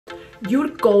Your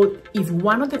coat is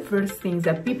one of the first things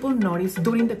that people notice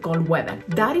during the cold weather.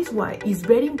 That is why it's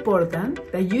very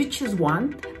important that you choose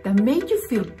one that makes you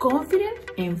feel confident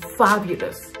and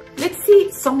fabulous. Let's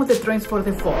see some of the trends for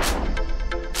the fall.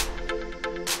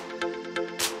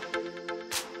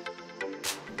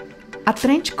 A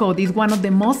trench coat is one of the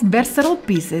most versatile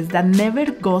pieces that never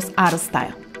goes out of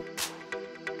style.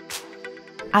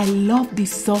 I love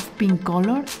this soft pink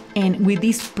color, and with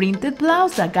this printed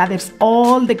blouse that gathers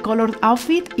all the colored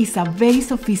outfit is a very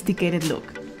sophisticated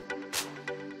look.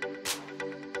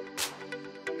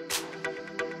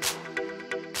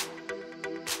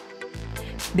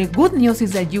 The good news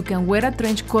is that you can wear a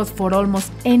trench coat for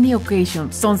almost any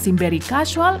occasion, something very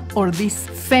casual or this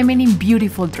feminine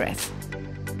beautiful dress.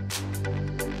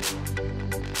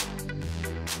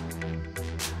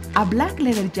 A black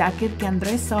leather jacket can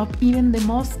dress up even the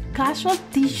most casual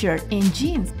t-shirt and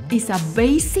jeans. It's a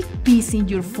basic piece in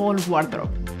your fall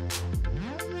wardrobe.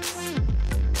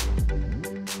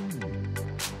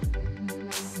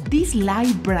 This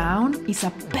light brown is a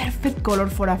perfect color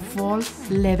for a fall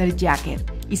leather jacket.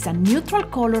 It's a neutral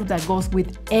color that goes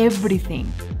with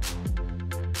everything.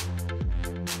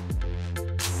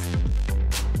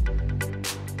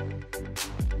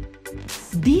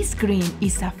 This green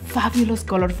is a fabulous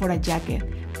color for a jacket.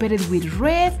 Paired with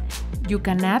red, you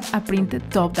can add a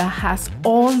printed top that has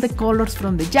all the colors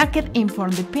from the jacket and from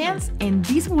the pants, and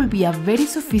this will be a very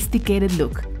sophisticated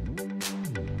look.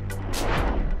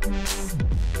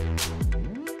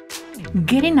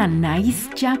 Getting a nice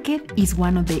jacket is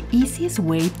one of the easiest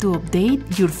ways to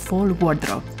update your fall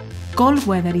wardrobe. Cold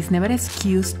weather is never an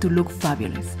excuse to look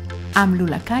fabulous. I'm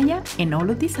Lula Kaya, and all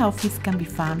of these outfits can be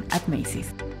found at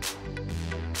Macy's.